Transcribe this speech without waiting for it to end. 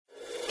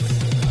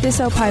This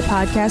Opie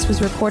podcast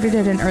was recorded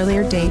at an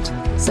earlier date.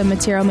 Some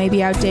material may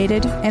be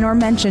outdated and or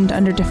mentioned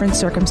under different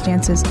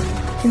circumstances.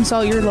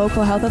 Consult your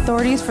local health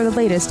authorities for the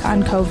latest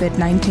on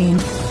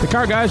COVID-19. The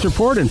Car Guys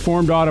Report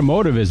Informed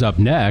Automotive is up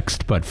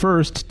next, but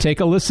first, take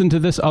a listen to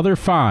this other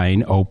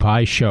fine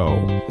Opie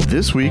show.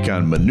 This week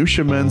on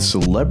Minutia Men's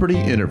Celebrity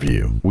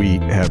Interview, we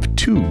have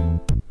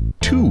two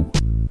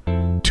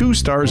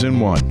stars in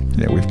one.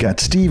 Yeah, we've got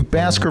Steve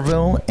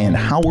Baskerville and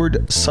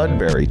Howard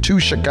Sudbury, two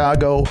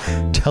Chicago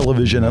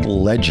television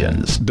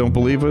legends. Don't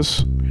believe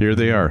us? Here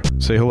they are.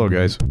 Say hello,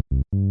 guys.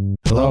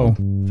 Hello.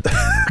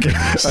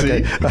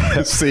 See?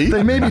 See?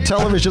 They may be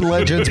television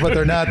legends, but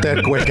they're not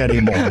that quick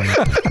anymore.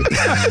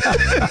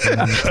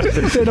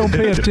 They don't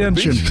pay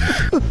attention.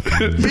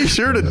 Be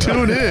sure to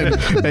tune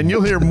in, and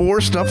you'll hear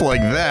more stuff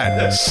like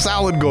that.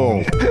 Solid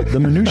gold. The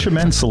Minutia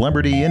Men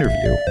Celebrity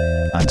Interview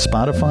on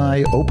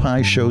Spotify,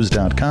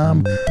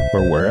 opishows.com,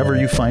 or wherever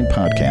you find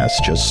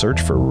podcasts. Just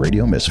search for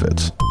Radio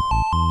Misfits.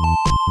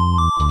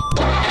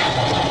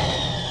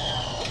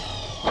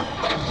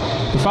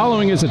 The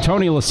following is a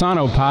Tony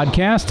Lasano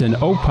podcast, an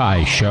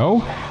Opie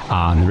show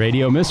on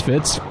Radio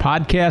Misfits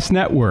Podcast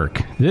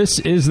Network. This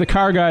is the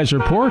Car Guys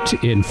Report,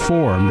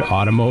 Informed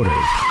Automotive.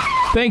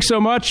 Thanks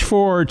so much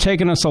for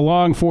taking us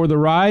along for the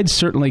ride.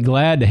 Certainly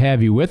glad to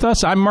have you with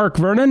us. I'm Mark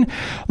Vernon.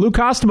 Lou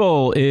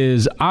Costable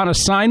is on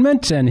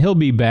assignment, and he'll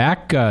be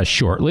back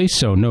shortly,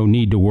 so no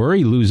need to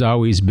worry. Lou's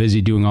always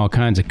busy doing all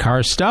kinds of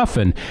car stuff,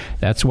 and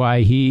that's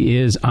why he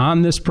is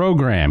on this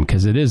program,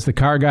 because it is the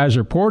Car Guys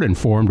Report,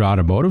 Informed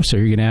Automotive, so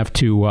you're going to have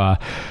to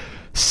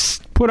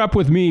put up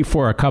with me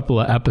for a couple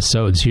of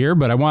episodes here,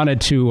 but I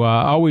wanted to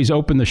always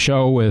open the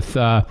show with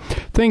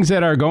things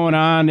that are going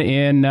on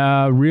in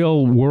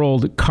real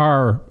world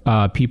car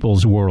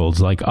people's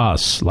worlds, like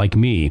us, like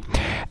me.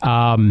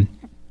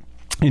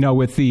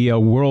 With the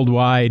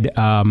worldwide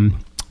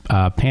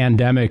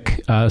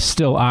pandemic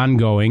still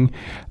ongoing,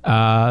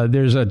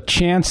 there's a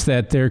chance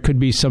that there could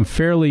be some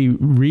fairly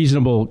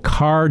reasonable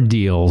car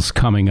deals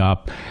coming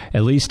up,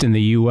 at least in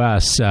the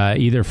U.S.,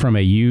 either from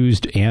a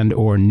used and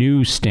or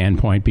new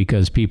standpoint,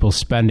 because people's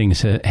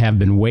spendings have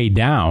been way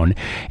down,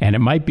 and it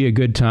might be a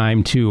good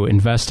time to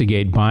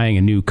investigate buying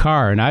a new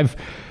car. And I've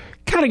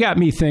kind of got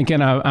me thinking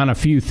on a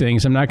few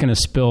things. I'm not going to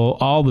spill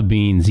all the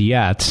beans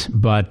yet,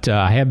 but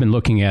I have been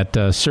looking at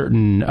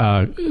certain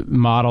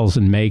models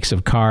and makes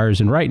of cars.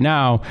 And right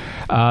now,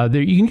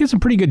 you can get some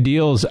pretty good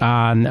deals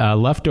on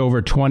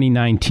leftover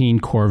 2019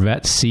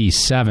 Corvette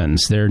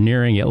C7s. They're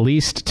nearing at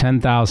least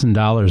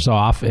 $10,000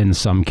 off in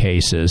some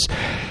cases.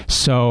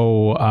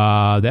 So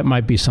that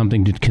might be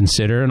something to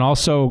consider. And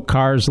also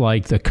cars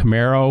like the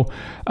Camaro,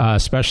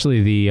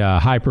 especially the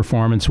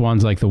high-performance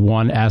ones like the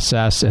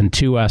 1SS and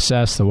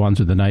 2SS, the ones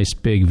with a nice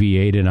big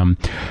V8 in them.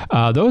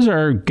 Those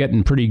are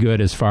getting pretty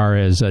good as far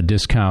as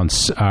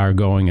discounts are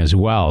going as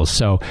well.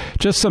 So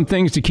just some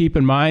things to keep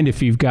in mind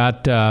if you've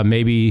got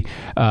maybe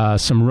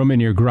some room in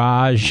your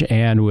garage,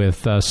 and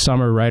with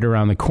summer right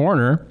around the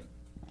corner,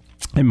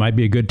 it might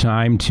be a good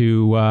time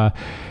to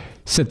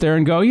sit there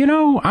and go,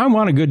 I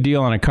want a good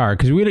deal on a car,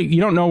 because you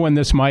don't know when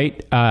this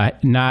might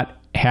not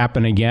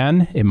happen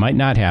again. It might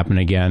not happen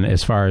again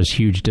as far as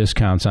huge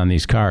discounts on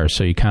these cars.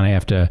 So you kind of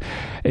have to,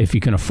 if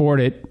you can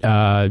afford it,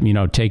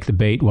 take the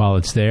bait while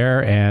it's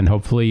there, and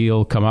hopefully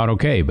you'll come out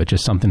okay. But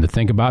just something to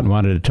think about, and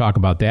wanted to talk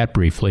about that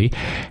briefly.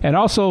 And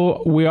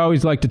also, we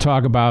always like to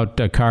talk about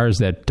cars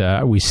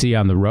that we see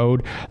on the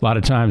road. A lot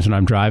of times when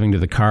I'm driving to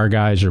the Car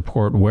Guys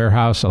Report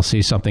warehouse, I'll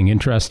see something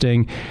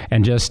interesting,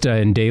 and just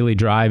in daily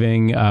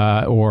driving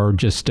or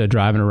just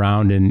driving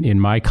around in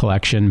my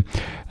collection,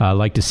 I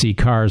like to see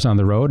cars on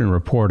the road and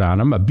report on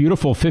them. A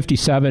beautiful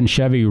 57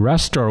 Chevy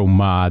Resto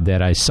Mod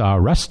that I saw,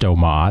 Resto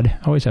Mod, I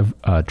always have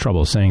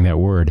trouble saying that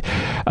word,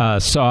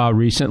 saw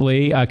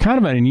recently. Kind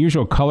of an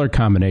unusual color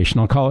combination.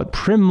 I'll call it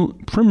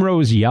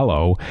primrose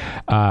yellow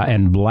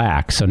and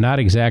black. So not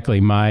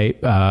exactly my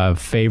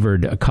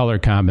favored color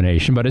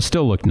combination, but it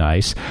still looked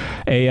nice.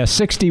 A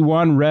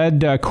 61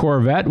 red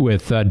Corvette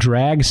with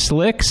drag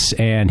slicks,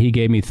 and he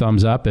gave me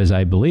thumbs up, as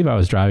I believe I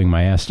was driving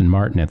my Aston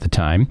Martin at the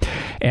time.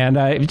 And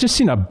I've just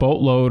seen a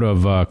boatload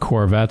of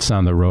Corvettes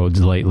on the roads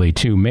lately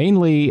too,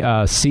 mainly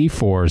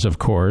C4s, of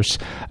course.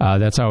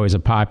 That's always a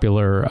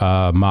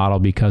popular model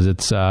because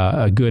it's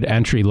a good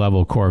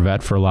entry-level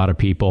Corvette for a lot of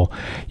people.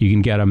 You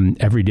can get them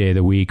every day of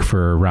the week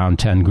for around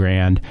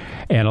 $10,000.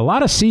 And a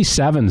lot of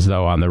C7s,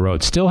 though, on the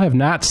road. Still have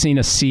not seen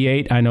a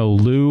C8. I know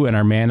Lou and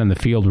our man in the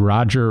field,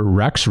 Roger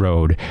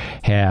Rexroad,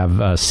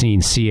 have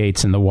seen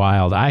C8s in the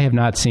wild. I have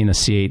not seen a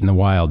C8 in the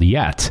wild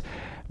yet,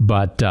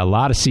 but a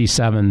lot of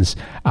C7s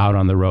out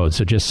on the road.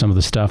 So just some of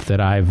the stuff that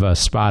I've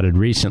spotted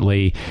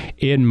recently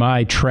in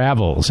my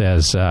travels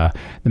as the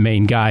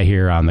main guy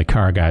here on the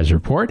Car Guys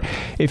Report.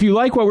 If you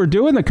like what we're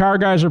doing, the Car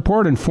Guys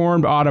Report,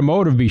 Informed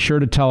Automotive, be sure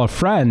to tell a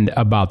friend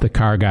about the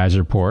Car Guys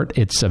Report.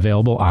 It's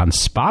available on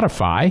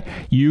Spotify.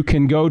 You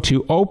can go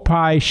to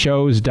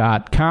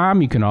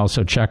opishows.com. You can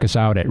also check us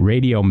out at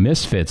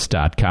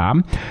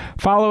radiomisfits.com.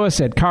 Follow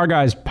us at Car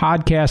Guys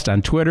Podcast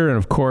on Twitter, and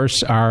of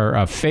course,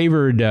 our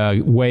favored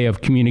way of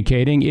communicating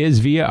communicating is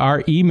via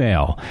our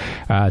email.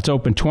 It's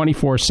open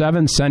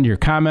 24/7. Send your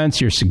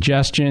comments, your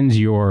suggestions,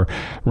 your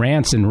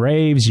rants and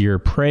raves, your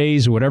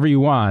praise, whatever you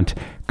want.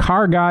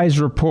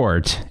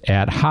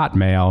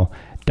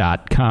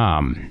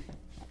 carguysreport@hotmail.com.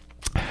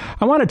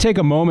 I want to take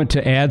a moment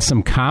to add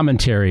some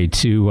commentary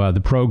to the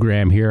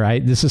program here.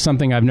 This is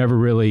something I've never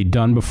really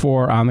done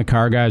before on the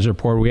Car Guys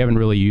Report. We haven't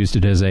really used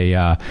it as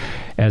a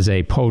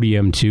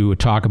podium to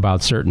talk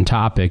about certain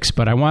topics,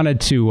 but I wanted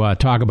to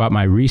talk about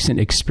my recent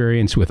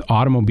experience with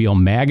Automobile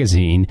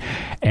Magazine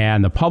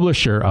and the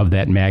publisher of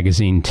that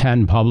magazine,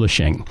 10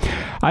 Publishing.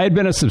 I had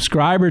been a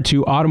subscriber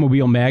to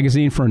Automobile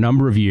Magazine for a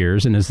number of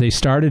years, and as they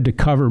started to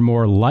cover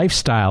more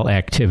lifestyle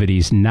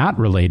activities not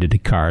related to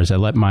cars, I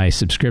let my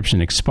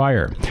subscription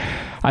expire.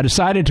 I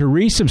decided to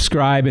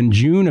resubscribe in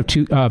June of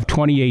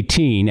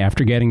 2018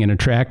 after getting an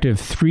attractive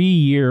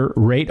 3-year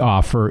rate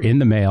offer in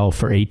the mail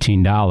for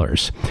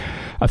 $18.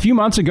 A few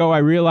months ago, I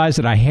realized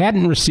that I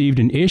hadn't received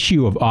an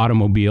issue of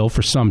Automobile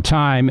for some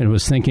time and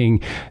was thinking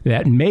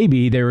that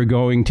maybe they were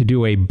going to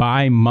do a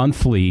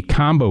bi-monthly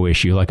combo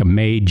issue, like a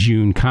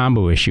May-June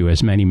combo issue,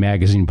 as many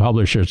magazine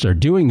publishers are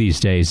doing these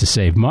days to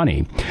save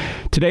money.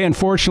 Today,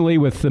 unfortunately,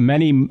 with the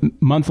many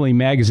monthly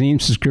magazine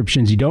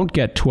subscriptions, you don't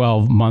get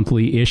 12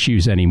 monthly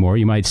issues anymore.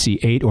 You might see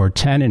 8 or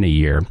 10 in a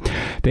year.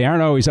 They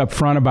aren't always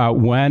upfront about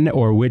when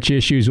or which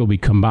issues will be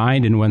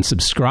combined, and when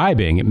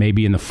subscribing, it may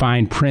be in the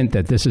fine print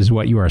that this is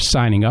what you are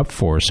signing up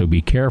for, so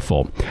be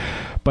careful.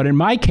 But in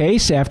my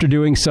case, after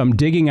doing some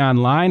digging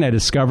online, I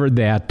discovered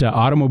that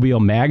Automobile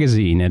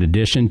Magazine, in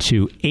addition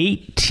to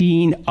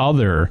 18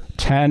 other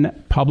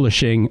 10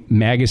 Publishing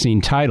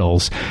magazine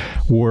titles,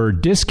 were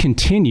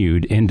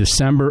discontinued in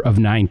December of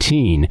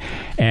 19.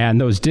 And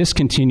those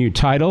discontinued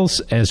titles,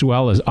 as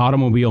well as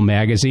Automobile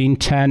Magazine,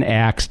 10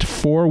 axed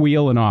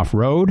four-wheel and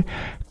off-road,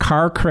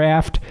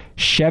 Carcraft,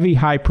 Chevy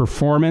High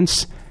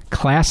Performance,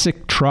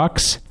 Classic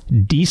Trucks,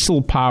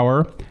 Diesel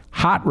Power,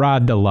 Hot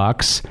Rod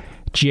Deluxe,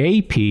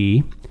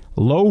 JP,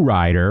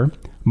 Lowrider,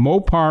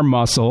 Mopar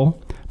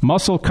Muscle,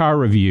 Muscle Car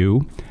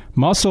Review,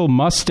 Muscle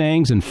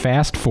Mustangs and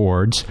Fast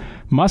Fords,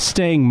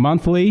 Mustang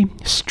Monthly,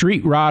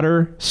 Street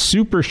Rodder,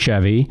 Super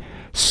Chevy,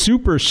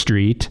 Super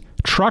Street,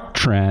 Truck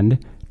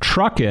Trend,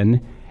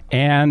 Truckin',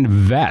 and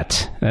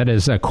Vet. That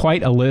is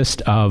quite a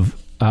list of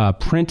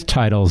print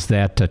titles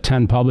that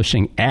 10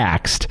 Publishing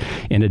axed,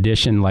 in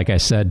addition, like I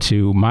said,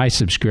 to my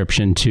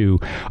subscription to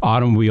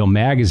Automobile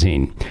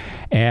Magazine.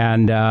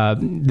 And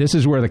this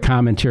is where the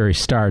commentary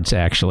starts,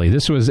 actually.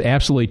 This was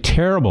absolutely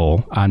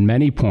terrible on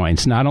many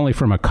points, not only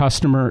from a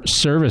customer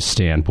service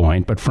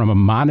standpoint, but from a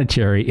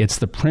monetary, it's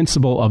the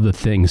principle of the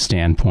thing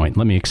standpoint.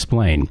 Let me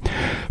explain.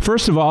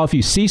 First of all, if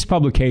you cease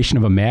publication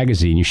of a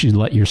magazine, you should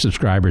let your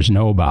subscribers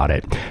know about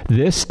it.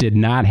 This did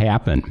not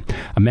happen.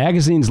 A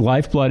magazine's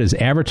lifeblood is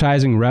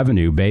advertising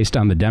revenue based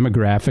on the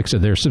demographics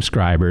of their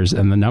subscribers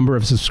and the number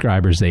of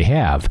subscribers they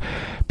have.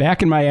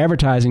 Back in my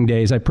advertising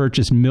days, I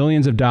purchased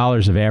millions of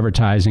dollars of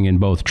advertising in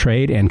both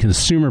trade and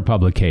consumer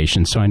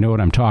publications, so I know what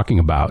I'm talking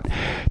about.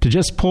 To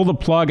just pull the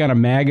plug on a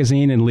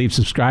magazine and leave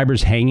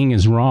subscribers hanging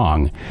is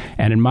wrong.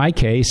 And in my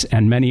case,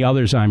 and many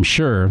others I'm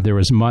sure, there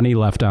was money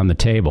left on the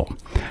table.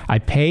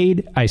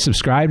 I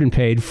subscribed and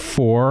paid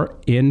for,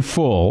 in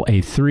full,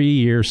 a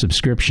 3-year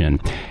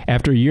subscription.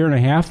 After a year and a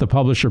half, the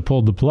publisher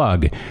pulled the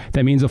plug.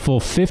 That means a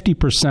full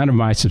 50% of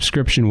my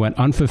subscription went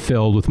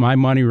unfulfilled, with my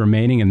money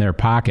remaining in their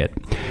pocket.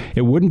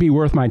 It wouldn't be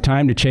worth my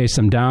time to chase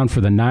them down for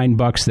the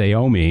 $9 they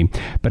owe me,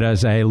 but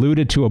as I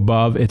alluded to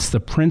above, it's the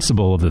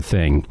principle of the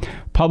thing.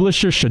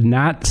 Publishers should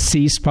not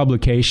cease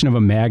publication of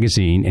a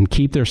magazine and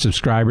keep their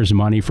subscribers'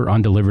 money for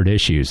undelivered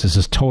issues. This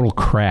is total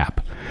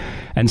crap.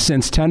 And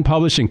since 10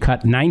 Publishing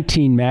cut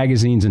 19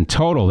 magazines in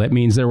total, that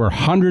means there were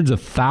hundreds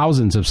of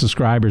thousands of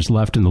subscribers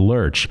left in the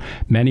lurch,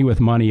 many with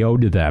money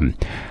owed to them.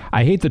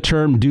 I hate the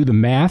term do the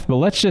math, but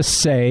let's just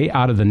say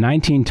out of the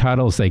 19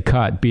 titles they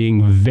cut,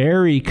 being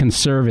very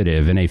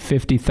conservative in a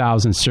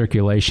 50,000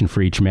 circulation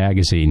for each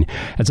magazine,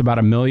 that's about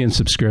 1 million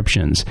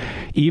subscriptions.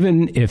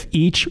 Even if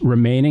each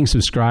remaining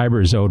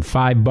subscriber is owed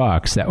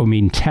 $5, that would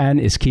mean 10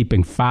 is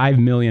keeping $5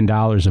 million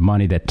of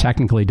money that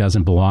technically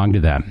doesn't belong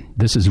to them.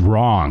 This is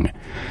wrong.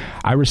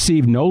 I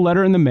received no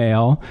letter in the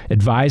mail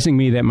advising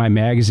me that my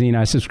magazine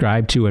I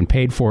subscribed to and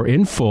paid for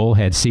in full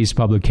had ceased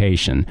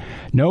publication.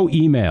 No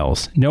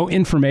emails, no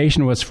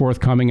information was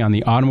forthcoming on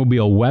the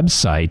Automobile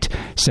website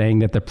saying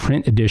that the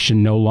print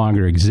edition no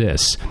longer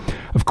exists.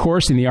 Of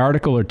course, in the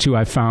article or two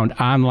I found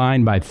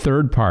online by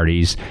third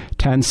parties,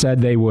 10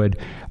 said they would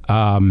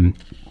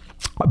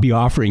be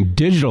offering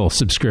digital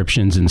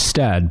subscriptions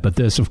instead, but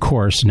this, of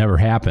course, never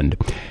happened.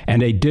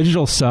 And a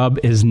digital sub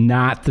is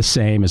not the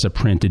same as a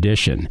print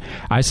edition.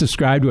 I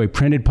subscribe to a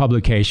printed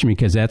publication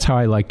because that's how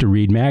I like to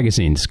read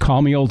magazines.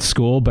 Call me old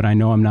school, but I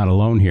know I'm not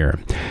alone here.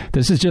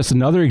 This is just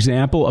another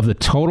example of the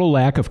total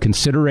lack of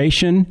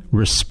consideration,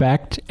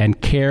 respect,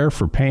 and care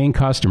for paying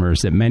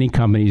customers that many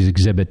companies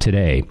exhibit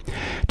today.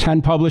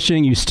 10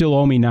 Publishing, you still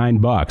owe me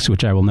 $9,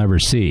 which I will never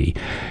see.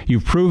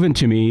 You've proven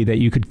to me that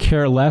you could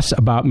care less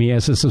about me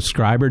as a subscriber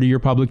subscriber to your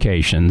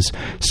publications,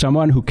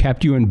 someone who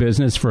kept you in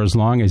business for as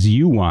long as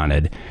you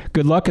wanted.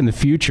 Good luck in the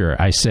future,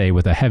 I say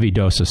with a heavy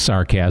dose of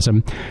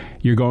sarcasm.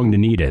 You're going to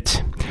need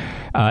it.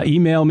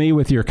 Email me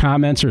with your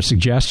comments or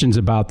suggestions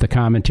about the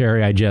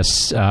commentary I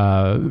just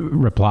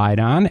replied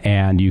on,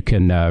 and you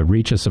can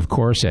reach us, of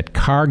course, at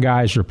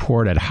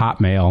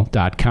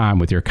carguysreport@hotmail.com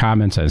with your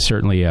comments. I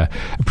certainly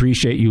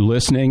appreciate you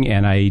listening,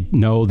 and I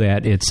know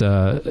that it's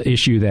an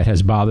issue that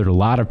has bothered a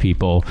lot of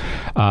people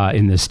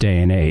in this day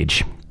and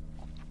age.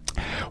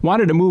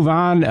 Wanted to move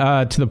on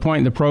to the point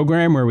in the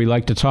program where we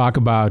like to talk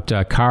about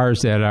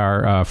cars that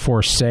are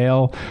for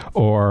sale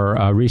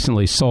or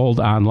recently sold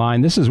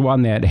online. This is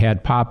one that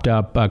had popped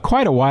up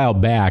quite a while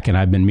back, and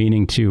I've been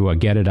meaning to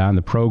get it on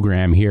the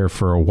program here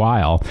for a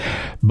while.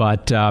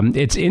 But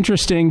it's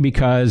interesting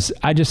because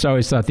I just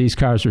always thought these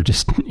cars were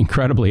just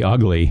incredibly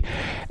ugly,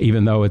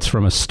 even though it's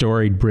from a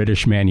storied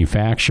British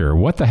manufacturer.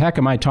 What the heck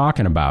am I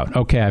talking about?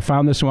 Okay, I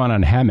found this one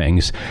on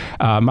Hemmings.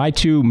 My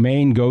two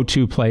main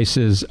go-to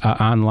places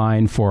online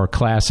for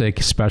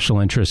classic special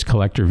interest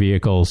collector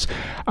vehicles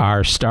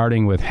are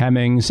starting with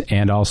Hemmings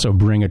and also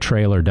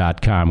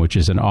bringatrailer.com, which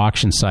is an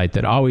auction site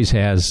that always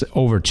has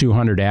over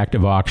 200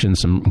 active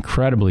auctions, some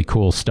incredibly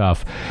cool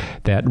stuff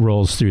that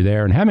rolls through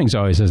there. And Hemmings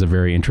always has a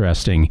very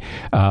interesting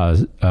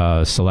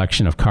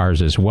selection of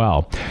cars as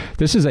well.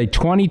 This is a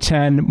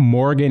 2010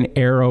 Morgan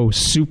Arrow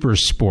Super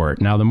Sport.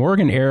 Now, the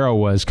Morgan Arrow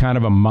was kind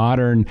of a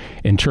modern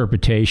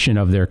interpretation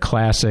of their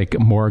classic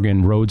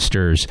Morgan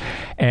Roadsters.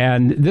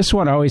 And this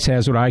one always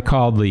has what I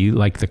call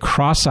the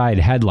cross-eyed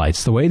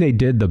headlights. The way they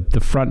did the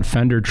front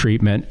fender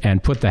treatment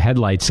and put the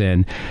headlights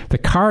in, the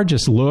car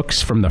just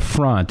looks from the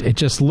front. It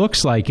just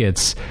looks like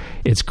it's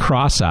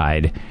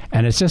cross-eyed,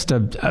 and it's just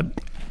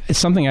it's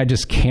something I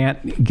just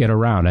can't get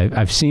around.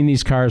 I've seen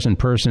these cars in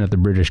person at the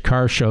British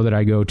Car Show that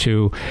I go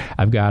to.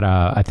 I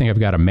think I've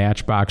got a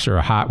Matchbox or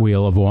a Hot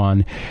Wheel of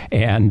one,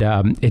 and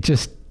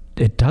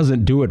it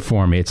doesn't do it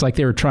for me. It's like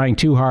they were trying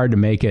too hard to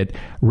make it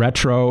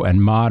retro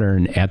and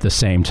modern at the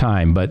same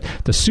time. But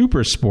the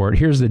Super Sport,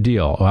 here's the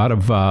deal. Out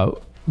of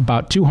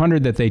about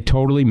 200 that they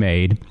totally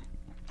made,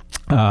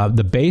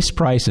 the base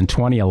price in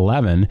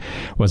 2011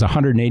 was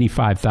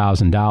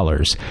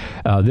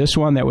 $185,000. This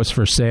one that was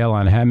for sale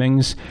on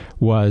Hemmings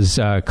was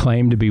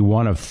claimed to be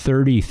one of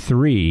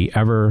 33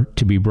 ever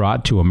to be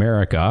brought to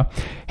America.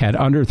 Had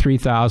under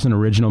 3,000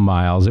 original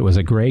miles. It was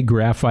a gray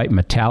graphite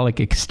metallic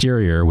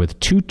exterior with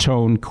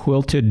two-tone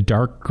quilted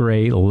dark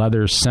gray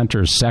leather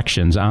center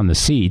sections on the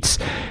seats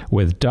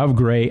with dove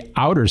gray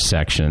outer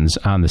sections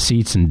on the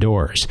seats and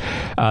doors.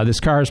 This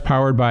car is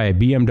powered by a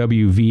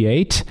BMW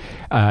V8.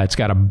 It's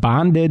got a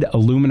bonded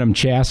aluminum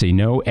chassis,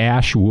 no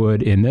ash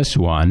wood in this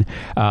one.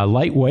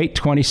 Lightweight,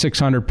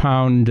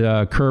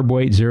 2,600-pound curb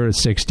weight, 0 to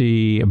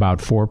 60, about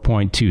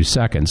 4.2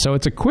 seconds. So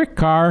it's a quick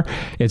car.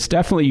 It's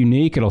definitely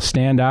unique. It'll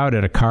stand out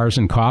at a Cars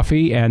and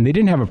Coffee, and they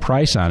didn't have a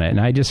price on it,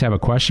 and I just have a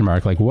question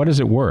mark, like, what is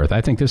it worth?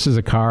 I think this is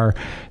a car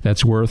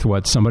that's worth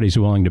what somebody's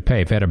willing to pay.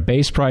 If it had a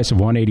base price of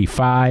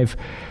 $185,000,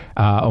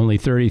 only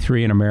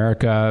 33 in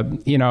America,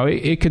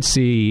 it could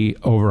see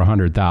over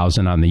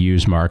 100,000 on the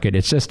used market.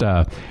 It's just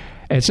an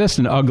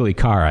ugly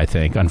car, I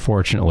think,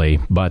 unfortunately.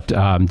 But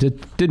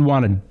did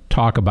want to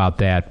talk about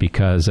that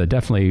because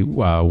definitely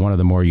one of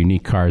the more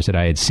unique cars that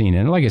I had seen.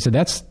 And like I said,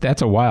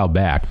 that's a while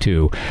back,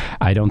 too.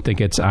 I don't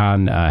think it's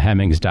on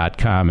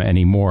Hemmings.com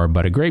anymore,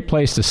 but a great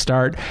place to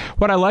start.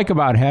 What I like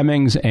about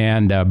Hemmings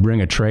and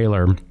Bring a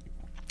Trailer,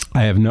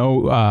 I have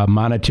no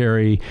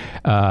monetary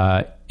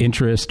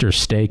interest or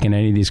stake in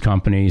any of these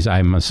companies.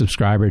 I'm a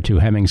subscriber to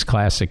Hemmings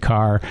Classic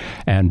Car,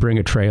 and Bring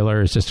a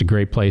Trailer is just a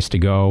great place to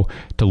go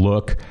to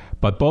look.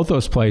 But both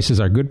those places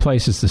are good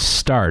places to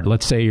start.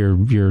 Let's say you're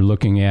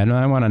looking at,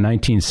 I want a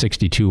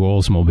 1962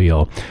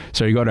 Oldsmobile.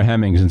 So you go to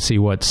Hemmings and see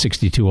what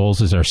 62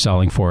 Oldses are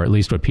selling for, at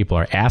least what people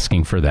are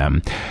asking for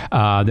them.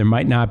 There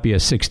might not be a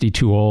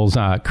 62 Olds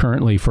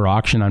currently for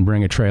auction on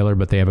Bring a Trailer,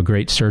 but they have a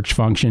great search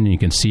function, and you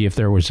can see if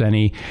there was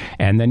any.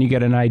 And then you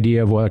get an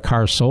idea of what a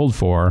car sold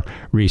for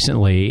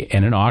recently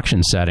in an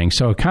auction setting.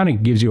 So it kind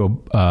of gives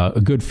you a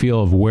good feel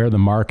of where the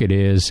market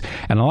is.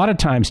 And a lot of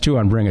times, too,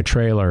 on Bring a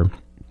Trailer,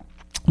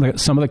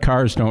 some of the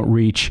cars don't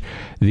reach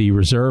the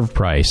reserve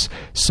price,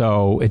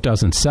 so it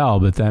doesn't sell,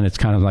 but then it's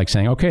kind of like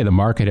saying, okay, the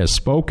market has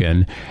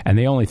spoken, and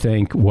they only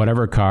think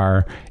whatever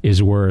car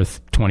is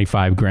worth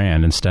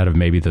 $25,000 instead of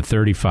maybe the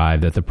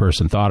 35 that the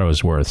person thought it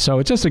was worth. So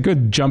it's just a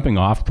good jumping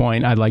off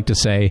point, I'd like to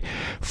say,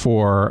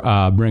 for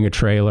Bring a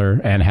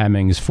Trailer and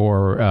Hemmings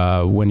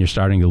for when you're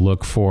starting to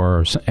look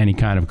for any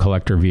kind of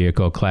collector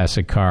vehicle,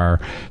 classic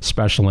car,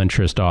 special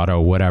interest auto,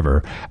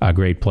 whatever. A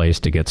great place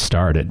to get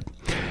started.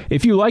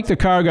 If you like the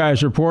Car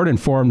Guys Report,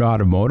 Informed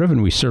Automotive,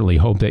 and we certainly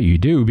hope that you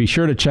do, be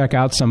sure to check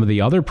out some of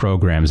the other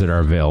programs that are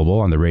available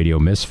on the Radio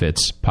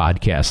Misfits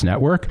podcast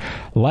network,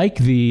 like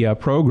the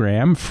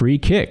program Free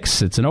Kicks.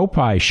 Kicks. It's an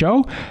Opie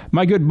show.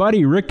 My good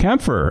buddy Rick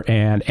Kempfer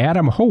and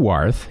Adam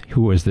Howarth,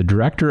 who is the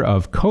Director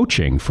of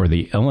Coaching for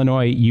the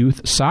Illinois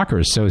Youth Soccer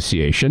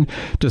Association,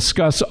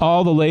 discuss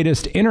all the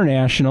latest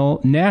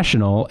international,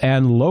 national,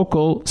 and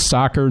local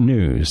soccer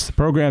news. The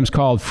program's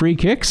called Free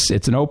Kicks.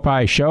 It's an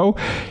Opie show.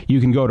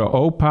 You can go to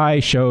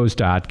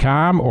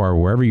opishows.com or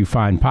wherever you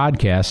find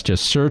podcasts.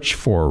 Just search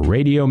for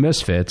Radio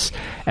Misfits,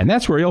 and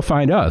that's where you'll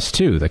find us,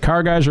 too. The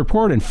Car Guys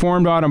Report,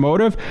 Informed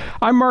Automotive.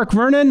 I'm Mark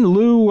Vernon.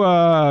 Lou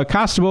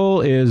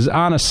Costable is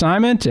on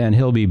assignment, and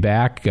he'll be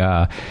back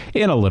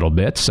in a little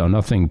bit, so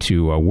nothing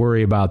to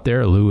worry about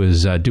there. Lou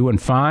is doing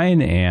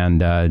fine and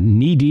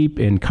knee-deep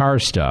in car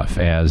stuff,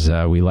 as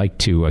we like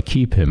to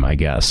keep him, I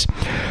guess.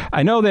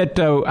 I know that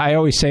I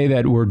always say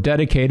that we're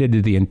dedicated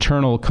to the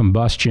internal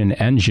combustion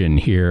engine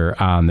here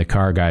on the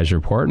Car Guys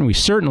Report, and we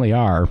certainly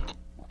are.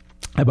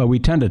 But we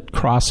tend to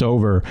cross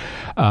over,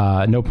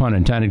 no pun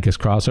intended, because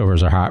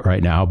crossovers are hot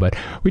right now, but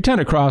we tend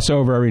to cross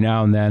over every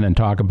now and then and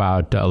talk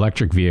about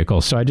electric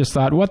vehicles. So I just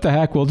thought, what the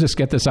heck, we'll just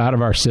get this out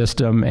of our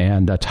system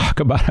and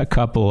talk about a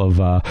couple of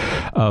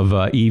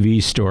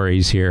EV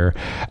stories here,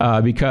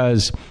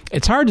 because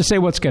it's hard to say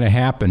what's going to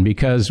happen,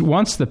 because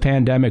once the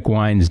pandemic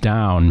winds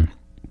down,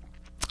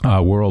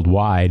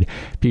 worldwide,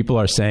 people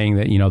are saying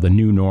that, the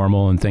new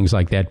normal and things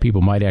like that, people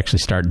might actually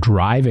start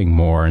driving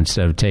more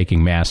instead of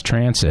taking mass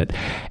transit.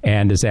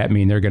 And does that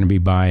mean they're going to be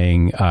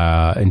buying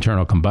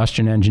internal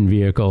combustion engine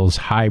vehicles,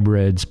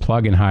 hybrids,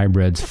 plug-in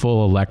hybrids,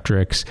 full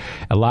electrics?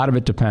 A lot of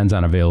it depends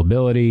on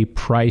availability,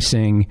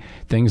 pricing,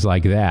 things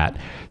like that.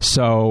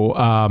 So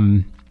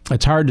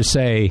it's hard to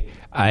say.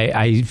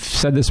 I've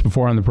said this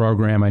before on the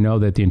program. I know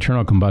that the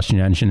internal combustion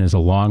engine is a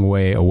long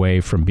way away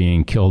from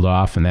being killed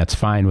off, and that's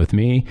fine with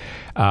me.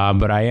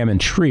 But I am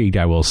intrigued,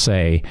 I will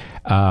say,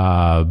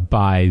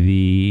 by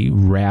the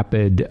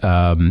rapid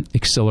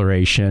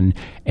acceleration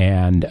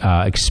and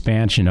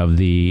expansion of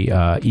the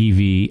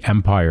EV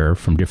empire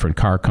from different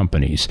car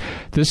companies.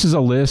 This is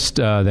a list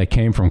that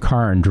came from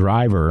Car and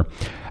Driver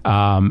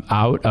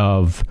out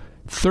of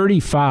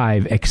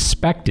 35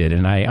 expected,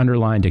 and I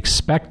underlined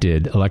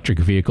expected, electric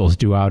vehicles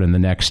due out in the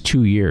next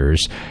 2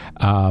 years.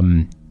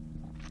 And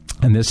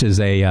this is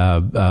a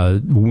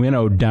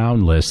winnowed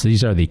down list.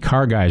 These are the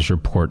Car Guys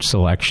Report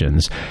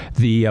selections.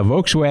 The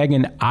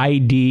Volkswagen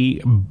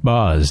ID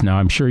Buzz. Now,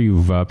 I'm sure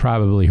you've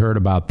probably heard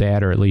about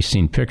that, or at least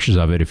seen pictures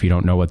of it if you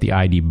don't know what the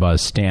ID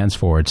Buzz stands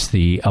for. It's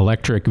the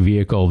electric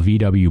vehicle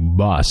VW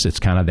bus. It's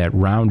kind of that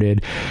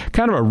rounded,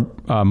 kind of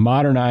a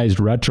modernized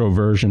retro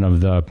version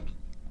of the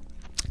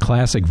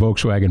classic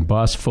Volkswagen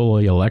bus,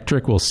 fully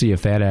electric. We'll see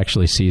if that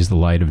actually sees the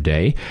light of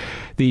day.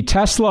 The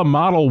Tesla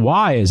Model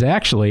Y is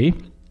actually,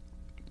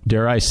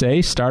 dare I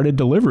say, started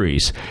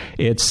deliveries.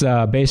 It's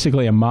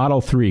basically a Model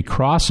 3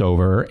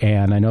 crossover,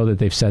 and I know that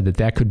they've said that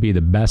that could be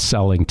the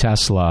best-selling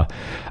Tesla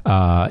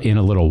in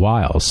a little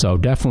while. So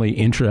definitely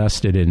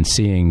interested in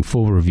seeing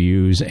full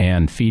reviews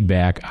and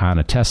feedback on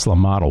a Tesla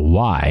Model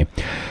Y.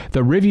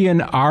 The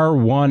Rivian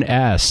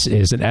R1S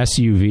is an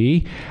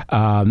SUV.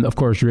 Of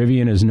course,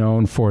 Rivian is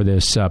known for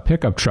this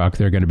pickup truck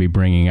they're going to be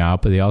bringing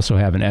out, but they also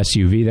have an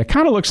SUV that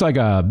kind of looks like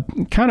a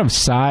kind of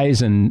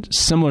size and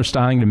similar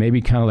styling to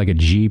maybe kind of like a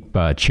Jeep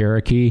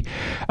Cherokee,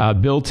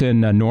 built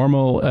in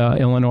Normal,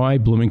 Illinois,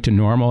 Bloomington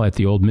Normal, at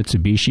the old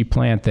Mitsubishi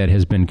plant that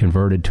has been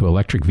converted to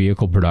electric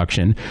vehicle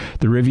production.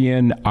 The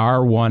Rivian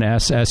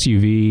R1S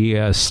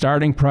SUV,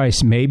 starting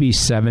price maybe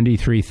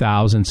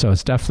 $73,000, so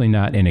it's definitely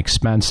not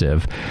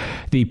inexpensive.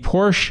 The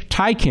Porsche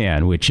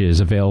Taycan, which is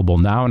available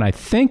now, and I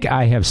think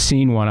I have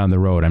seen one on the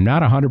road. I'm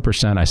not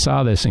 100%. I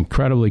saw this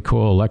incredibly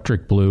cool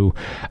electric blue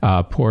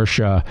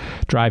Porsche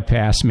drive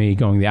past me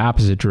going the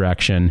opposite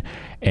direction,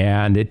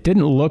 and it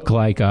didn't look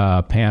like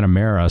a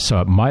Panamera,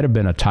 so it might have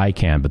been a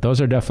Taycan, but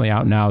those are definitely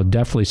out now.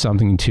 Definitely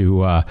something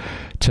to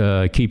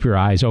keep your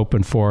eyes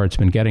open for. It's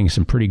been getting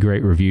some pretty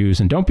great reviews,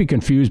 and don't be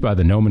confused by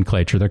the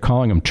nomenclature. They're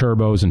calling them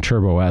turbos and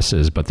turbo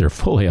S's, but they're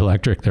fully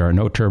electric. There are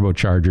no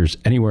turbochargers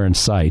anywhere in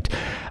sight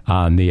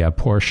on the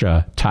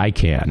Porsche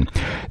Taycan.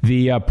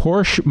 The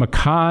Porsche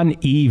Macan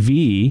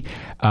EV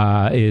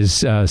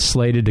is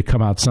slated to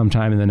come out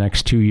sometime in the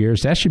next 2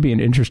 years. That should be an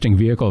interesting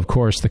vehicle. Of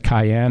course, the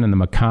Cayenne and the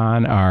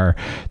Macan are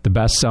the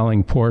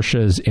best-selling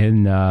Porsches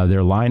in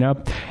their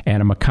lineup,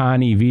 and a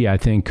Macan EV, I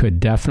think, could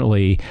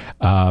definitely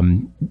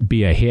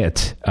be a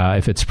hit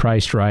if it's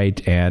priced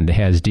right and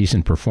has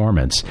decent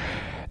performance.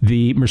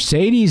 The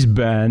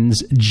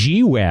Mercedes-Benz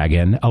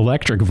G-Wagon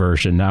electric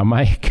version. Now,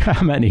 my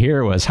comment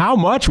here was, how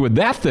much would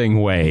that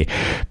thing weigh?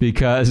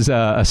 Because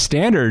a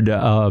standard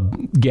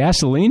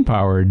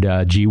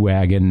gasoline-powered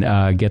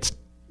G-Wagon gets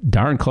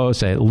darn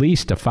close, at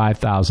least to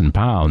 5,000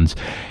 pounds.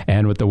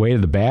 And with the weight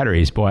of the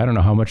batteries, boy, I don't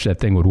know how much that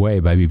thing would weigh,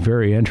 but I'd be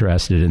very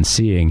interested in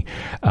seeing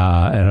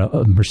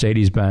a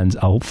Mercedes-Benz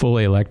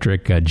fully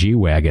electric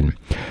G-Wagon.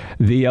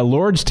 The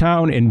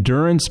Lordstown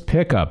Endurance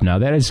Pickup. Now,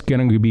 that is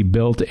going to be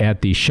built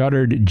at the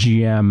shuttered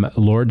GM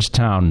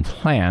Lordstown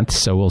plant,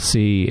 so we'll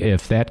see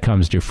if that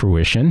comes to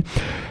fruition.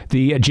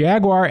 The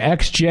Jaguar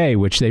XJ,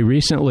 which they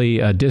recently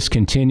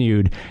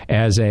discontinued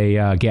as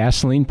a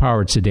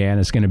gasoline-powered sedan,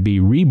 is going to be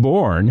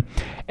reborn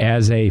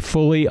as a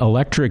fully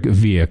electric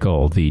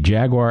vehicle. The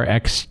Jaguar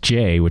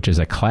XJ, which is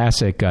a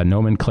classic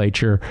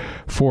nomenclature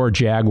for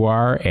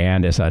Jaguar,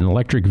 and as an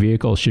electric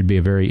vehicle, should be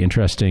a very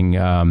interesting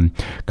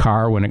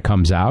car when it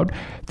comes out.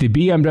 The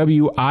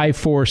BMW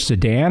i4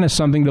 sedan is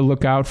something to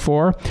look out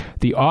for.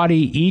 The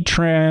Audi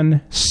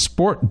e-tron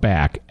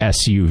Sportback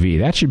SUV,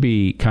 that should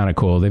be kind of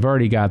cool. They've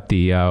already got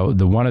the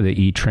one of the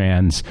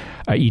e-trons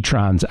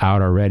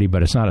out already,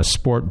 but it's not a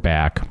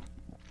Sportback.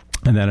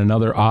 And then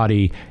another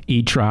Audi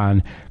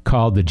e-tron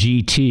called the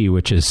GT,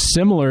 which is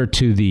similar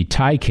to the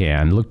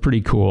Taycan. Looked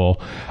pretty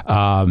cool.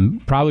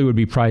 Probably would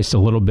be priced a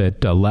little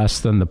bit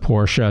less than the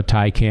Porsche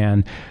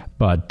Taycan,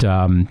 but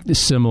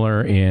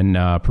similar in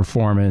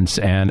performance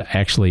and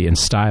actually in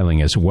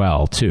styling as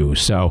well, too.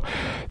 So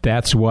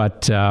that's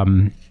what I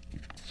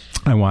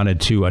wanted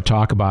to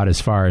talk about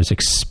as far as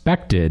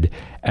expected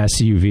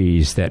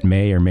SUVs that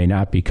may or may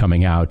not be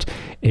coming out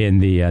in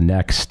the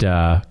next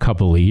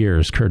couple of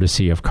years,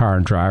 courtesy of Car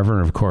and Driver.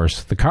 And, of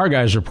course, the Car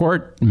Guys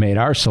Report made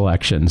our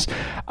selections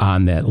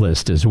on that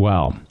list as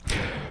well.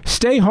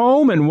 Stay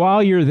home, and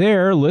while you're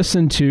there,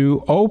 listen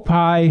to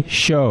Opie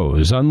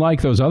Shows.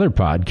 Unlike those other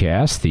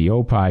podcasts, the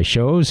Opie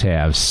Shows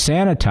have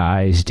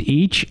sanitized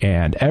each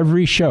and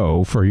every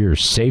show for your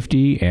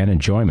safety and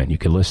enjoyment. You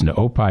can listen to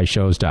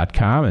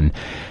opishows.com and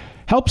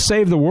help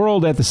save the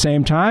world at the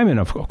same time. And,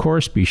 of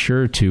course, be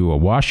sure to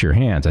wash your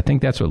hands. I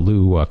think that's what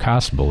Lou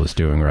Costable is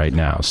doing right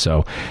now.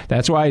 So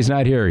that's why he's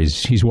not here.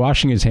 He's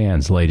washing his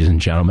hands, ladies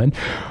and gentlemen.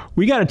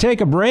 We got to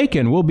take a break,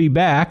 and we'll be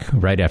back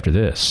right after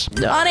this.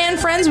 On And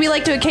Friends, we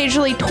like to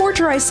occasionally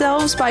torture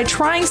ourselves by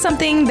trying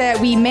something that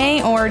we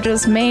may or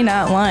just may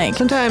not like.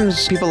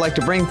 Sometimes people like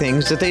to bring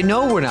things that they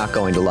know we're not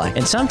going to like.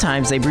 And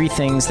sometimes they breathe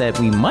things that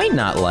we might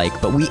not like,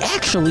 but we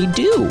actually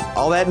do.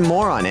 All that and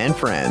more on And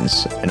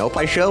Friends, an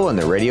Opie show on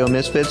the Radio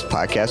Misfits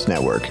Podcast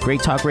Network.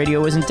 Great Talk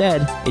Radio isn't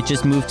dead. It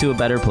just moved to a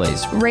better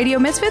place.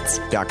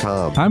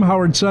 RadioMisfits.com. I'm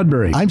Howard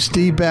Sudbury. I'm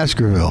Steve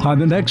Baskerville. On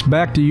the next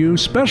Back to You,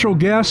 special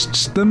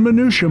guests, the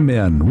Minutia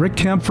Men, Rick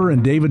Kempfer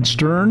and David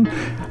Stern,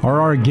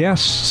 are our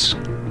guests.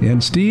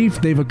 And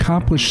Steve, they've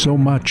accomplished so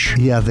much.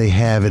 Yeah, they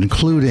have,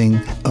 including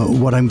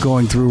what I'm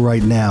going through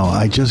right now.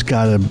 I just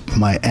got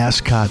my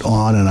ascot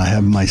on, and I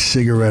have my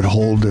cigarette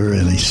holder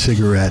and a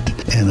cigarette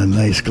and a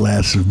nice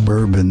glass of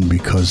bourbon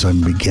because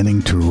I'm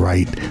beginning to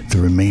write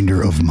the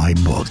remainder of my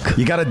book.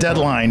 You got a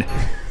deadline.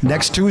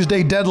 Next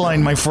Tuesday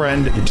deadline, my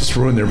friend. You just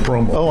ruined their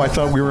promo. Oh, I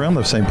thought we were on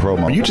the same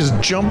promo. You just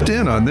jumped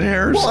in on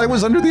theirs. Well, I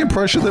was under the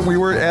impression that we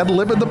were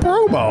ad-libbing the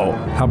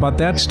promo. How about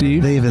that,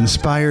 Steve? They've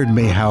inspired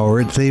me,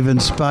 Howard. They've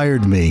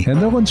inspired me.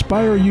 And they'll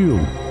inspire you.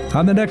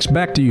 On the next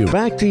Back to You.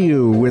 Back to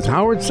You with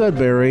Howard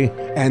Sudbury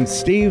and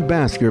Steve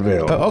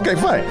Baskerville. Okay,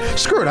 fine.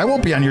 Screw it. I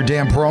won't be on your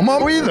damn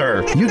promo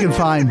either. You can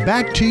find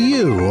Back to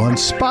You on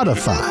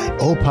Spotify,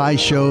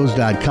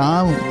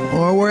 opishows.com,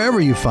 or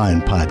wherever you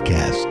find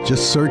podcasts.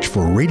 Just search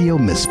for Radio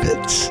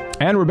Misfits.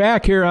 And we're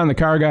back here on the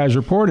Car Guys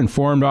Report,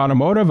 Informed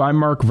Automotive. I'm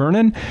Mark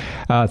Vernon.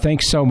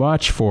 Thanks so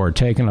much for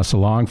taking us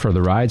along for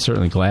the ride.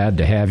 Certainly glad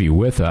to have you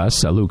with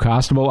us. Lou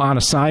Costable on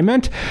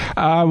assignment.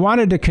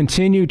 Wanted to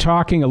continue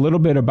talking a little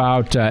bit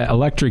about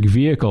electric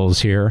vehicles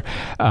here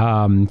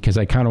because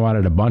I kind of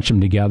wanted to bunch them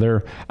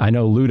together. I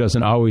know Lou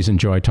doesn't always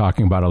enjoy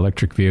talking about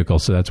electric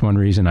vehicles, so that's one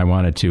reason I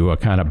wanted to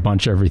kind of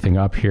bunch everything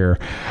up here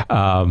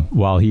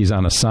while he's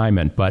on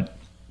assignment. But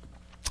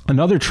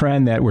another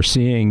trend that we're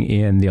seeing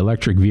in the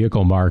electric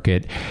vehicle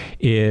market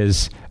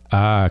is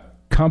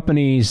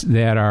companies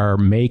that are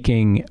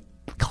making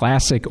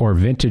classic or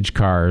vintage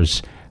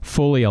cars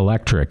fully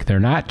electric. They're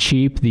not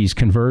cheap. These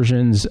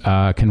conversions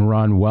can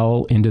run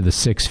well into the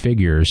six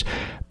figures.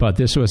 But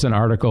this was an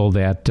article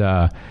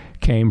that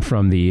came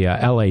from the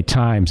LA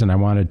Times, and I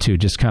wanted to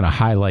just kind of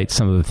highlight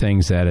some of the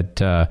things that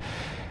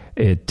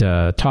it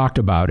talked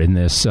about in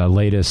this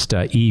latest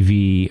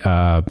EV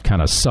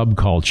kind of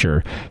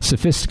subculture.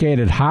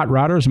 Sophisticated hot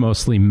rodders,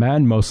 mostly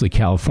men, mostly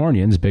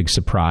Californians, big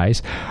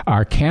surprise,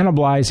 are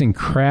cannibalizing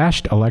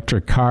crashed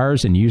electric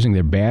cars and using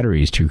their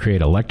batteries to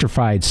create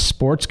electrified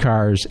sports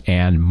cars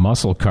and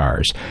muscle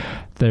cars.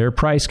 Their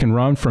price can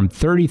run from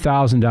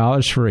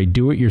 $30,000 for a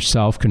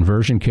do-it-yourself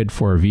conversion kit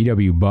for a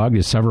VW Bug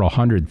to several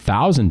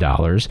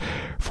 $100,000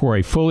 for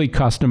a fully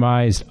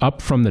customized,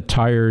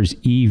 up-from-the-tires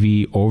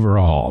EV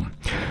overhaul.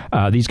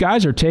 These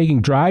guys are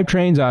taking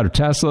drivetrains out of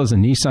Teslas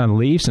and Nissan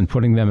Leafs and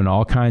putting them in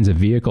all kinds of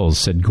vehicles,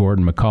 said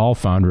Gordon McCall,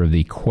 founder of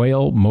the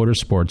Quail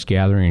Motorsports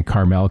Gathering in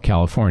Carmel,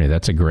 California.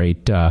 That's a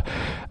great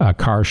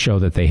car show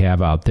that they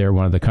have out there,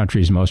 one of the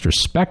country's most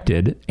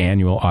respected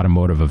annual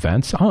automotive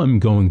events. I'm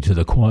going to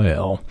the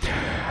Quail.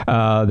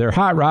 They're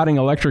hot rodding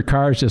electric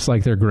cars just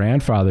like their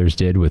grandfathers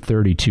did with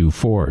 32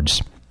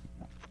 Fords.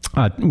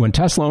 When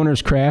Tesla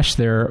owners crashed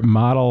their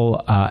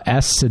Model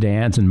S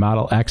sedans and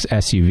Model X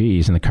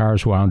SUVs and the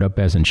cars wound up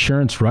as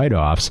insurance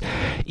write-offs,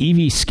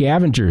 EV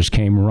scavengers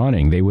came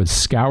running. They would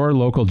scour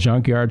local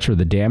junkyards for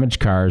the damaged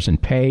cars and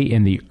pay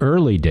in the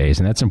early days,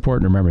 and that's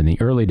important to remember, in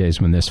the early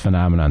days when this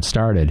phenomenon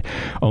started,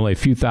 only a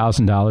few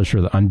 $1,000s for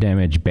the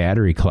undamaged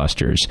battery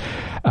clusters.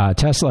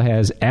 Tesla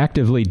has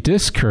actively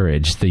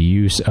discouraged the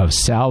use of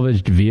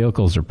salvaged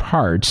vehicles or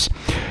parts,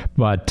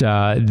 but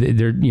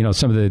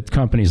some of the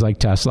companies like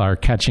Tesla are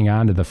catching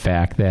on to the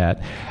fact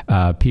that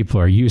people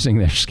are using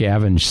their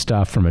scavenged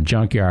stuff from a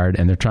junkyard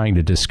and they're trying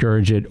to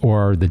discourage it,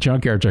 or the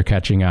junkyards are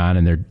catching on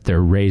and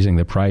they're raising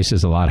the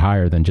prices a lot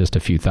higher than just a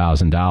few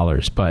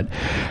 $1,000s. But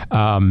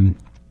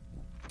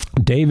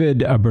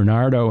David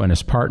Bernardo and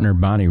his partner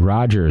Bonnie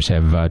Rogers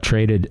have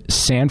traded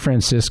San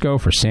Francisco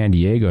for San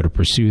Diego to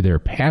pursue their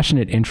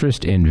passionate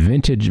interest in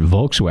vintage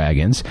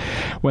Volkswagens.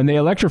 When they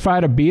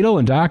electrified a Beetle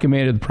and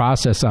documented the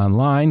process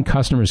online,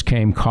 customers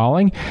came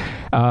calling.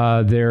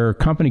 Their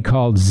company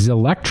called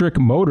Zelectric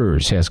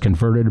Motors has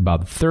converted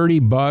about 30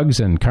 Bugs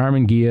and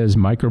Carmen Gia's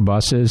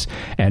microbuses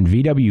and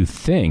VW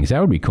Things,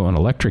 that would be cool, an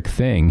electric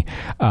thing,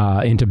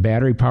 into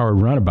battery-powered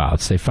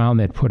runabouts. They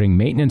found that putting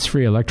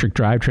maintenance-free electric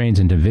drivetrains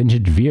into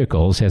vintage vehicles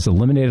has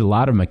eliminated a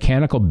lot of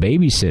mechanical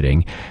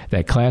babysitting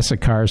that classic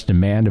cars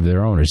demand of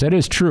their owners. That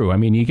is true. I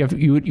mean, you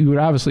would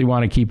obviously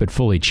want to keep it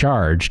fully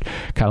charged,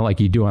 kind of like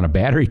you do on a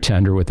battery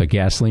tender with a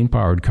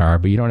gasoline-powered car,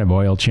 but you don't have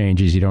oil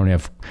changes. You don't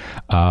have,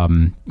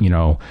 you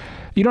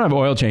don't have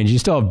oil changes. You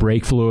still have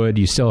brake fluid.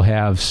 You still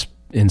have,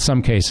 in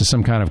some cases,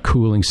 some kind of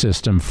cooling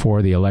system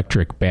for the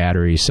electric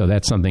battery. So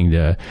that's something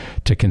to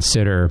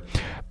consider.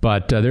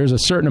 But there's a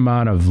certain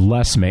amount of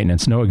less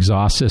maintenance, no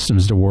exhaust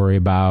systems to worry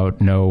about,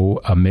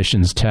 no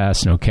emissions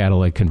tests, no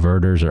catalytic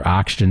converters or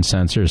oxygen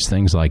sensors,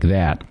 things like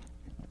that.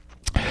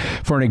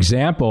 For an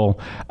example,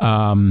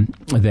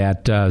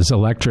 that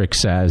Zelectric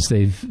says,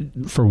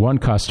 for one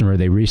customer,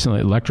 they recently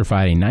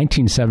electrified a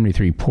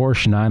 1973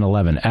 Porsche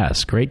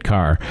 911S. Great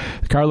car.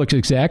 The car looks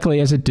exactly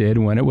as it did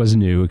when it was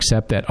new,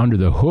 except that under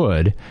the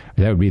hood,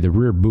 that would be the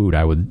rear boot,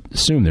 I would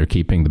assume they're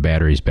keeping the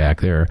batteries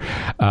back there,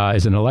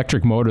 is an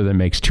electric motor that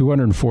makes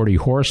 240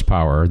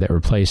 horsepower that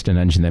replaced an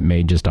engine that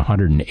made just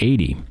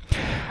 180.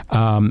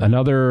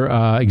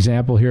 Another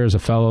example here is a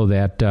fellow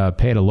that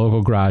paid a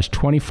local garage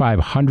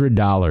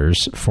 $2,500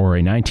 for a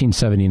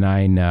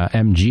 1979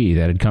 MG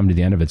that had come to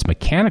the end of its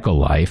mechanical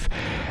life.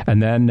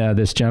 And then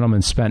this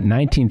gentleman spent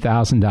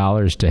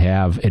 $19,000 to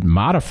have it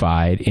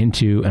modified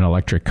into an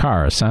electric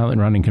car, a silent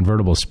running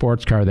convertible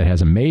sports car that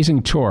has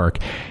amazing torque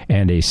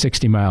and a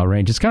 60-mile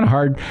range. It's kind of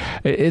hard.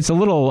 It's a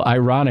little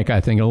ironic,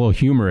 I think, a little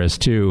humorous,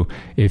 too,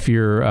 if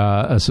you're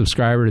a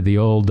subscriber to the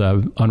old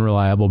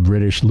unreliable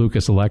British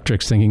Lucas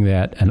Electrics, thinking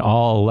that an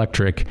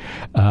all-electric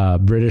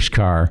British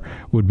car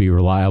would be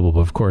reliable. But,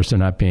 of course, they're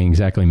not being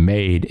exactly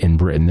made in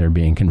Britain. They're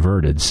being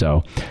converted.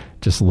 So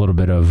just a little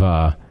bit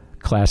of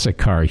classic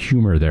car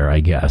humor there,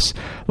 I guess.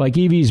 Like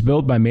EVs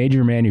built by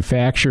major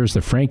manufacturers, the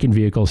Franken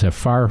vehicles have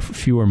far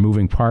fewer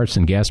moving parts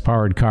than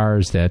gas-powered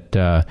cars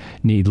that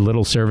need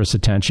little service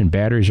attention.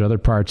 Batteries or other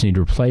parts need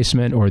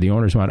replacement, or the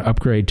owners want to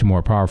upgrade to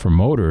more powerful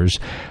motors,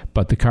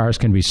 but the cars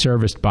can be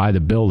serviced by the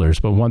builders.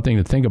 But one thing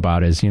to think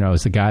about is,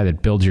 is the guy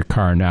that builds your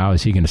car now,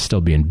 is he going to still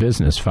be in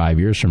business 5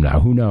 years from now?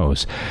 Who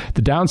knows?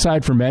 The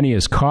downside for many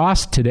is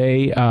cost.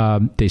 Today,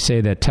 they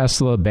say that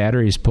Tesla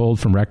batteries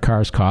pulled from wrecked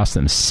cars cost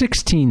them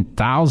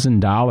 $16,000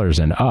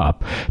 and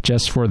up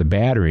just for the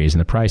batteries,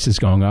 and the price is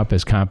going up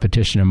as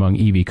competition among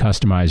EV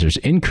customizers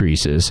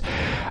increases.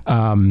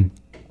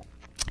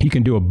 You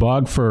can do a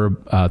bug for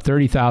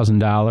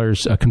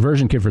 $30,000, a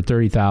conversion kit for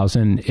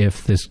 $30,000.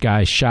 If this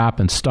guy's shop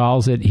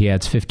installs it, he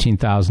adds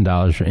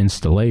 $15,000 for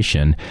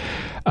installation.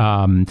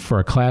 For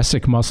a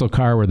classic muscle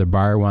car where the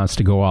buyer wants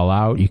to go all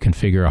out, you can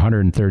figure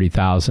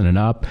 $130,000 and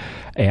up,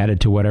 added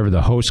to whatever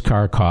the host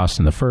car costs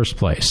in the first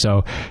place.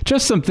 So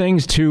just some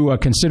things to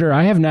consider.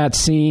 I have not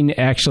seen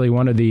actually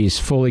one of these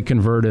fully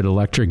converted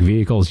electric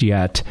vehicles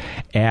yet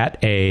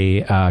at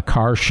a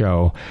car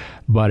show,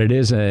 but it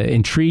is an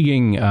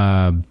intriguing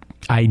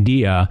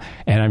idea,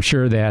 and I'm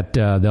sure that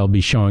they'll be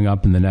showing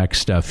up in the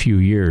next few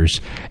years,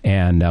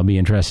 and I'll be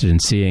interested in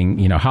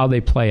seeing how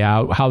they play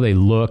out, how they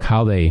look,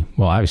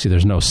 obviously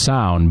there's no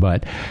sound,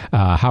 but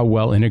how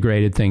well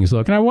integrated things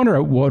look. And I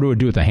wonder what it would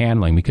do with the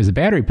handling, because the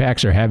battery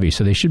packs are heavy,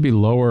 so they should be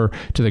lower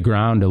to the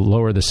ground to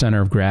lower the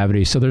center of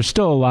gravity. So there's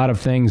still a lot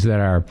of things that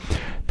are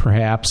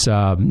perhaps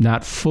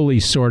not fully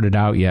sorted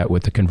out yet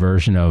with the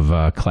conversion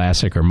of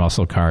classic or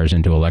muscle cars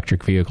into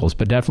electric vehicles,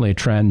 but definitely a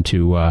trend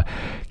to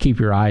keep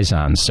your eyes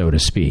on, so to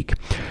speak.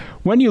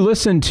 When you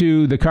listen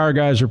to the Car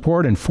Guys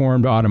Report,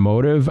 Informed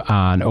Automotive,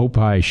 on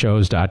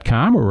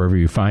opishows.com or wherever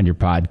you find your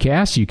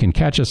podcasts, you can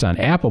catch us on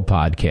Apple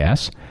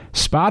Podcasts,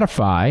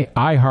 Spotify,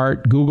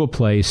 iHeart, Google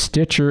Play,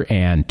 Stitcher,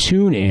 and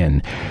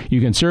TuneIn.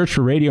 You can search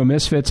for Radio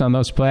Misfits on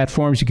those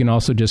platforms. You can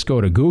also just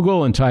go to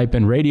Google and type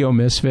in Radio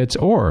Misfits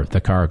or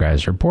the Car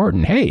Guys Report,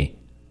 and hey,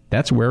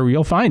 that's where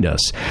you'll find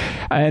us.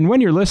 And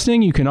when you're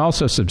listening, you can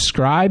also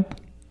subscribe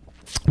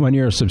When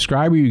you're a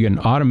subscriber, you get an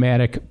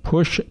automatic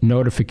push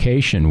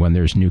notification when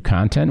there's new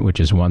content, which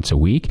is once a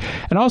week.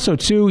 And also,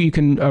 too, you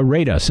can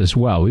rate us as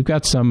well. We've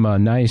got some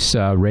nice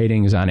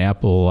ratings on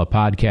Apple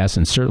Podcasts,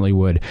 and certainly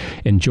would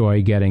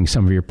enjoy getting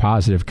some of your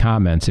positive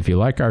comments. If you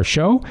like our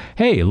show,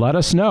 hey, let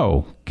us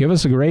know. Give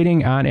us a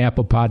rating on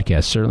Apple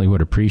Podcasts. Certainly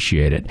would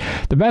appreciate it.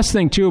 The best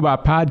thing, too,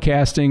 about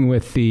podcasting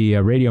with the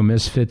Radio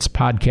Misfits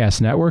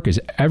Podcast Network is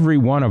every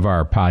one of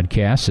our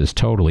podcasts is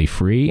totally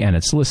free, and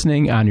it's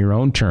listening on your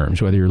own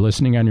terms, whether you're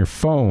listening on your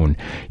phone,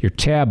 your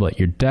tablet,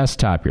 your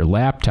desktop, your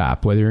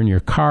laptop, whether you're in your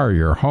car,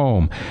 your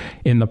home,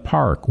 in the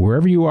park,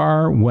 wherever you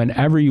are,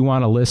 whenever you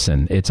want to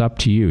listen. It's up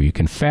to you. You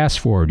can fast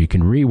forward, you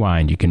can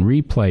rewind, you can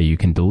replay, you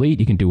can delete,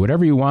 you can do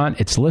whatever you want.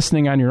 It's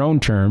listening on your own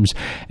terms,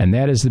 and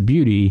that is the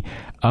beauty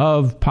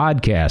of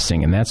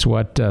podcasting, and that's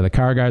what the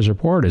Car Guys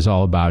Report is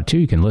all about, too.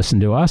 You can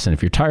listen to us, and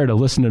if you're tired of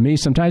listening to me,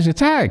 sometimes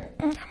it's, hey,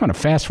 I'm going to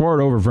fast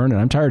forward over Vernon.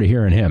 I'm tired of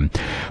hearing him.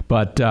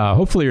 But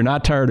hopefully you're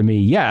not tired of me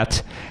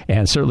yet,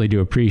 and certainly do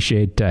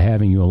appreciate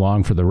having you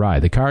along for the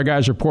ride. The Car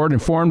Guys Report,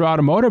 Informed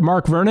Automotive,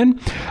 Mark Vernon.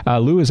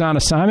 Lou is on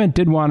assignment.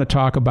 Did want to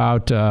talk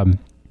about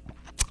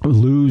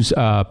Lou's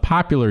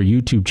popular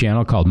YouTube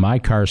channel called My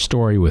Car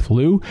Story with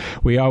Lou.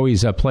 We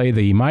always play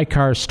the My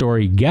Car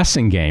Story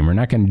guessing game. We're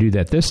not going to do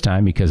that this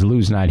time because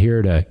Lou's not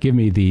here to give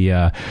me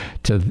the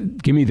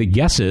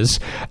guesses.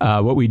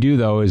 What we do,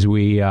 though, is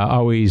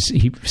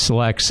he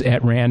selects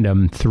at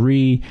random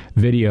 3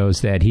 videos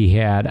that he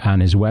had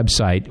on his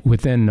website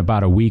within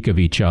about a week of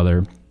each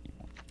other.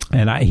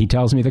 And he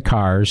tells me the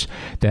cars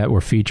that were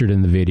featured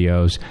in the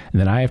videos,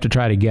 and then I have to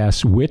try to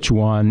guess which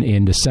one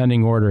in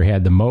descending order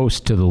had the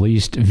most to the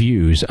least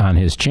views on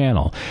his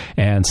channel.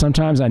 And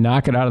sometimes I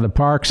knock it out of the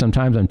park,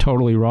 sometimes I'm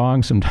totally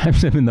wrong,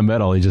 sometimes I'm in the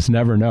middle. You just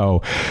never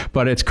know.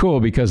 But it's cool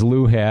because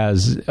Lou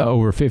has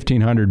over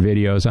 1,500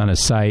 videos on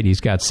his site.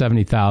 He's got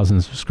 70,000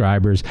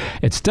 subscribers.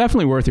 It's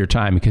definitely worth your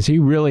time because he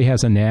really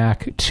has a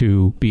knack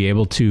to be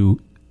able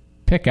to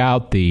pick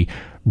out the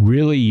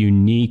really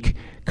unique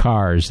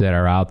cars that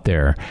are out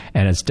there,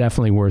 and it's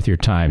definitely worth your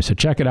time. So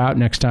check it out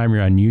next time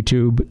you're on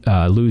YouTube.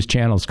 Lou's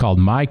channel is called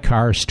My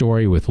Car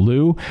Story with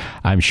Lou.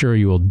 I'm sure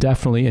you will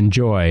definitely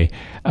enjoy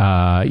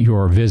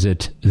your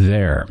visit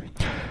there.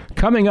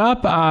 Coming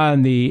up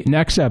on the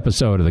next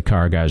episode of the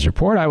Car Guys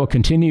Report, I will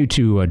continue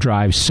to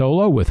drive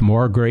solo with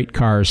more great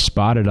cars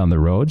spotted on the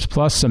roads,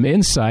 plus some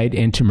insight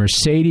into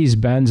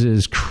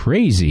Mercedes-Benz's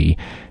crazy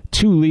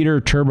 2-liter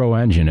turbo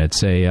engine.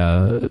 It's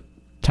a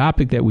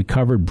topic that we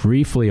covered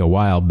briefly a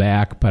while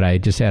back, but I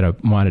just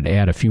wanted to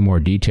add a few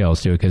more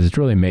details to it because it's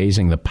really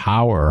amazing the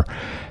power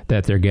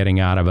that they're getting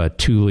out of a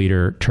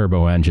 2-liter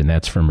turbo engine.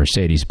 That's from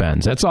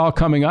Mercedes-Benz. That's all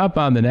coming up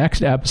on the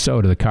next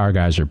episode of the Car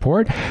Guys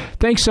Report.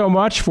 Thanks so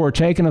much for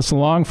taking us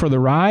along for the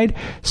ride.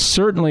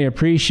 Certainly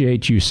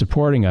appreciate you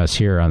supporting us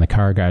here on the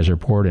Car Guys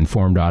Report,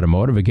 Informed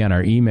Automotive. Again,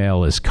 our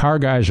email is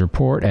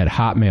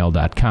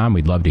carguysreport@hotmail.com.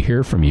 We'd love to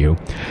hear from you.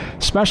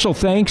 Special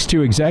thanks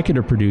to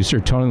executive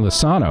producer Tony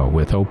Lasano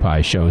with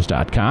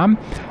opishows.com.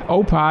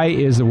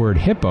 Opie is the word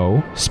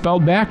hippo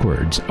spelled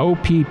backwards.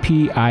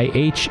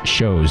 OPPIH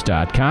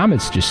shows.com.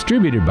 It's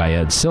distributed by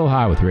Ed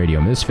Silha with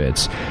Radio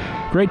Misfits.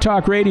 Great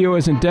Talk Radio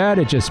isn't dead.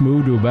 It just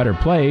moved to a better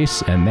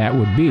place, and that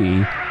would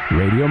be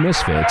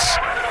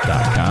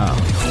RadioMisfits.com.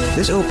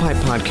 This Opie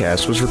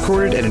podcast was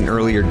recorded at an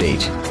earlier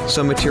date.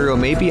 Some material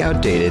may be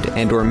outdated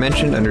and or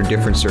mentioned under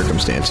different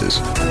circumstances.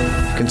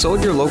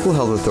 Consult your local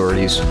health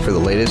authorities for the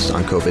latest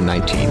on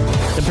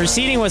COVID-19. The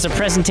proceeding was a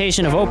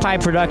presentation of Opie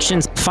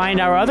Productions.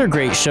 Find our other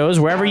great shows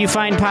wherever you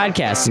find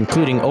podcasts,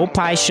 including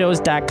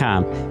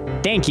opishows.com.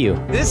 Thank you.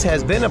 This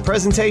has been a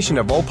presentation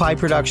of Opie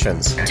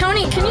Productions.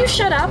 Tony, can you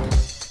shut up?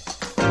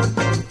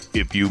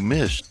 If you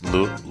missed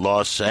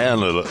Los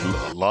Anno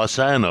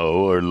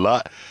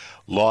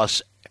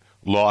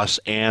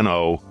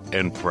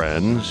and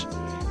Friends,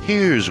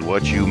 here's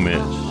what you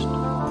missed.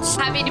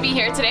 Happy to be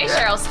here today.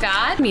 Cheryl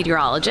Scott,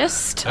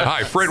 meteorologist.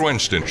 Hi, Fred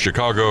Winston,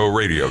 Chicago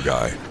radio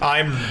guy.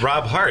 I'm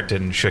Rob Hart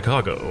in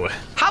Chicago.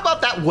 How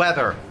about that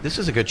weather? This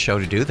is a good show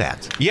to do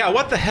that. Yeah,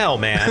 what the hell,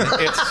 man?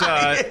 It's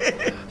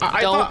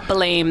Don't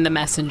blame the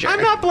messenger.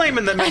 I'm not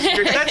blaming the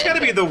messenger. That's got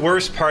to be the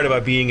worst part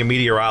about being a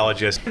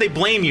meteorologist. They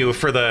blame you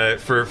for the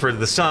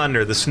sun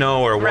or the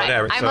snow or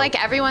whatever. I'm like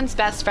everyone's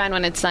best friend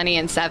when it's sunny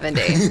and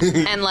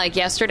 70. And like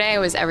yesterday, I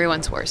was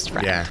everyone's worst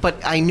friend. Yeah.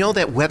 But I know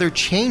that weather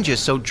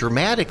changes so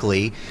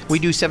dramatically. We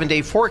do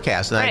 7-day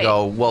forecasts, and I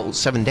go, well,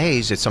 7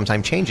 days, it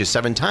sometimes changes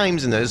 7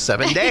 times in those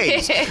 7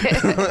 days.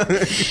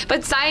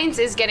 But science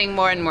is getting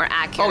more and more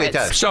accurate. Oh, it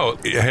does. So,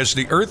 has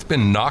the Earth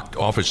been knocked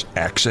off its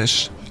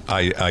axis?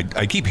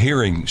 I keep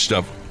hearing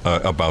stuff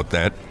about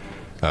that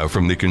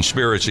from the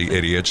conspiracy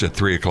idiots at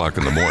 3 o'clock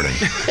in the morning.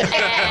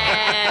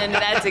 And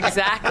that's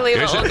exactly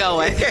what we'll go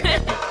with.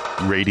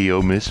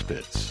 Radio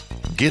Misfits.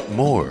 Get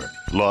more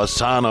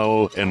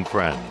Lozano and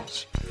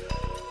Friends.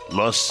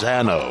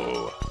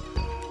 Lozano.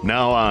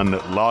 Now on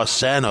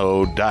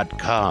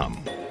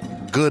Lozano.com.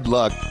 Good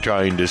luck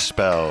trying to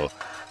spell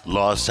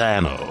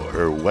Lozano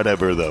or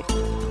whatever the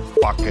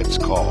fuck it's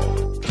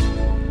called.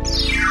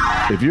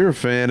 If you're a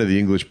fan of the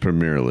English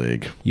Premier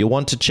League, you'll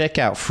want to check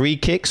out Free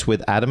Kicks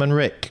with Adam and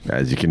Rick.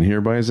 As you can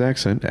hear by his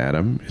accent,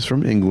 Adam is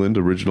from England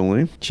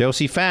originally.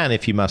 Chelsea fan,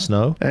 if you must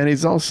know. And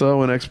he's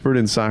also an expert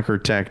in soccer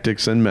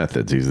tactics and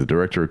methods. He's the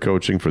director of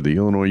coaching for the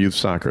Illinois Youth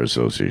Soccer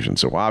Association.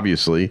 So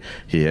obviously,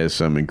 he has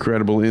some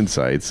incredible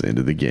insights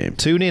into the game.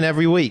 Tune in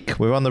every week.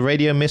 We're on the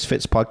Radio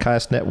Misfits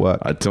Podcast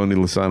Network. A Tony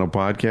Lasano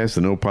podcast,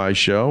 an Opie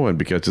show, and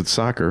because it's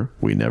soccer,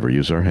 we never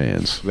use our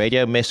hands.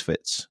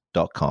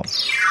 RadioMisfits.com.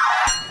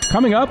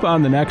 Coming up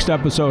on the next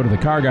episode of the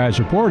Car Guys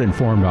Report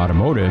Informed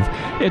Automotive,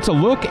 it's a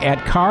look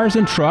at cars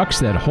and trucks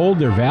that hold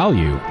their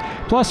value,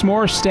 plus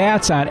more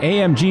stats on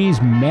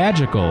AMG's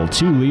magical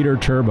 2-liter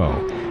turbo.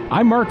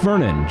 I'm Mark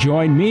Vernon.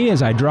 Join me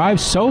as I drive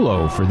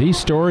solo for these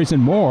stories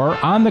and more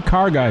on the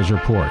Car Guys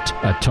Report,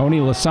 a Tony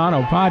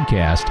Lasano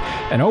podcast,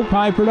 an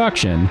Opie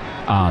production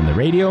on the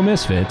Radio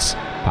Misfits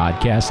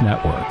Podcast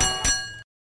Network.